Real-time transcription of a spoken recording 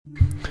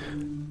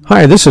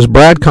Hi, this is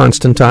Brad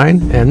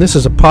Constantine, and this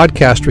is a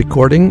podcast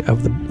recording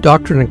of the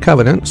Doctrine and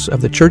Covenants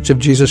of the Church of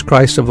Jesus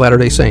Christ of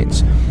Latter-day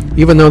Saints.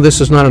 Even though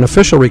this is not an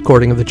official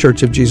recording of the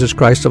Church of Jesus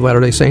Christ of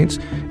Latter-day Saints,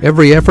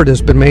 every effort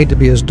has been made to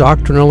be as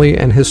doctrinally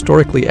and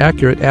historically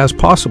accurate as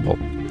possible.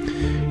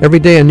 Every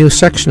day a new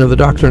section of the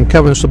Doctrine and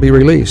Covenants will be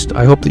released.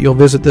 I hope that you'll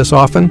visit this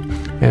often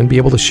and be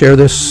able to share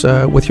this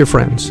with your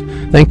friends.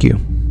 Thank you.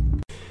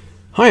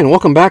 Hi, and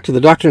welcome back to the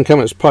Doctrine and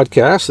Covenants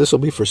podcast. This will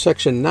be for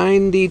section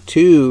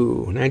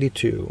 92.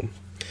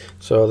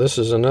 So this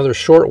is another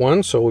short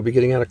one, so we'll be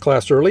getting out of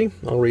class early.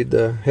 I'll read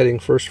the heading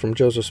first from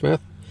Joseph Smith.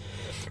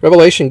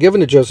 Revelation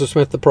given to Joseph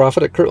Smith the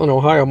prophet at Kirtland,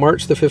 Ohio,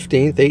 March the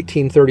 15th,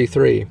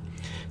 1833.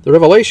 The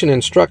revelation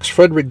instructs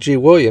Frederick G.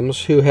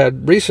 Williams, who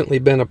had recently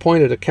been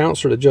appointed a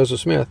counselor to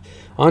Joseph Smith,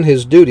 on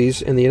his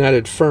duties in the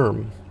United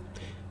Firm.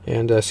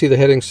 And see the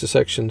headings to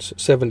sections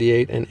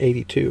 78 and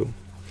 82.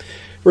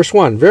 Verse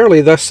 1,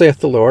 Verily thus saith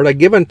the Lord, I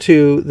give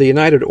unto the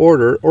united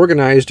order,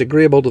 organized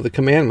agreeable to the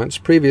commandments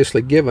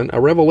previously given,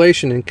 a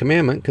revelation and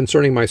commandment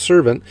concerning my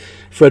servant,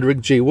 Frederick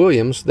G.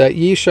 Williams, that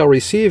ye shall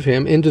receive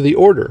him into the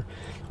order.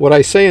 What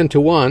I say unto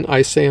one,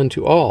 I say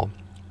unto all.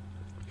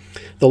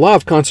 The law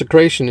of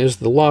consecration is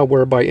the law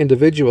whereby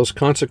individuals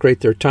consecrate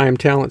their time,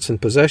 talents,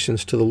 and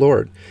possessions to the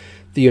Lord.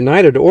 The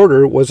united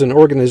order was an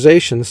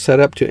organization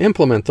set up to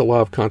implement the law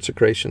of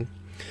consecration.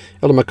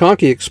 Elder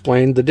McConkie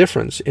explained the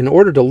difference. In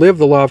order to live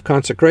the law of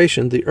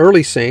consecration, the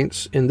early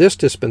saints in this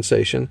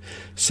dispensation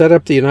set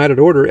up the United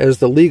Order as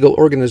the legal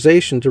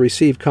organization to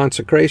receive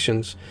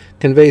consecrations,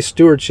 convey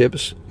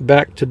stewardships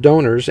back to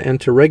donors, and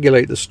to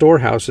regulate the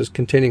storehouses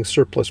containing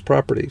surplus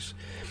properties.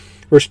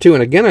 Verse 2,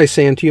 And again I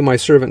say unto you, my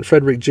servant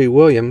Frederick G.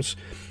 Williams,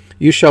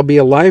 you shall be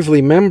a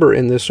lively member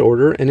in this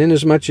order, and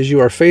inasmuch as you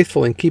are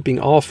faithful in keeping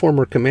all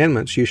former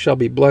commandments, you shall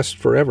be blessed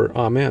forever.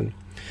 Amen.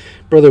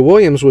 Brother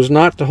Williams was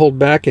not to hold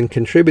back in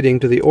contributing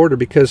to the order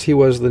because he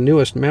was the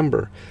newest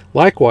member.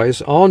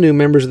 Likewise, all new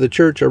members of the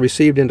church are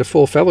received into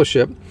full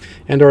fellowship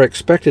and are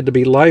expected to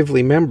be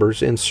lively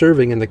members in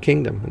serving in the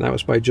kingdom. And that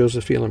was by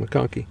Joseph Phelan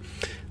McConkie.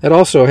 That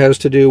also has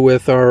to do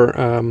with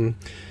our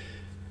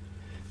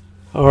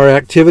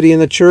activity in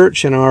the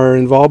church and our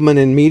involvement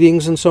in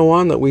meetings and so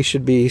on, that we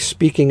should be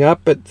speaking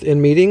up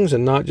in meetings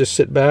and not just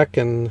sit back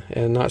and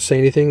not say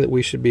anything, that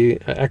we should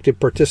be active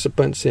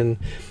participants in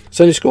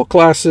Sunday school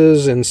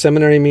classes and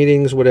seminary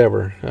meetings,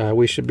 whatever.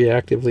 We should be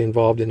actively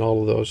involved in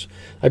all of those.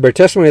 I bear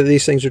testimony that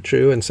these things are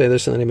true and say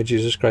this in the name of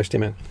Jesus Christ.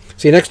 Amen.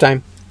 See you next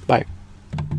time. Bye.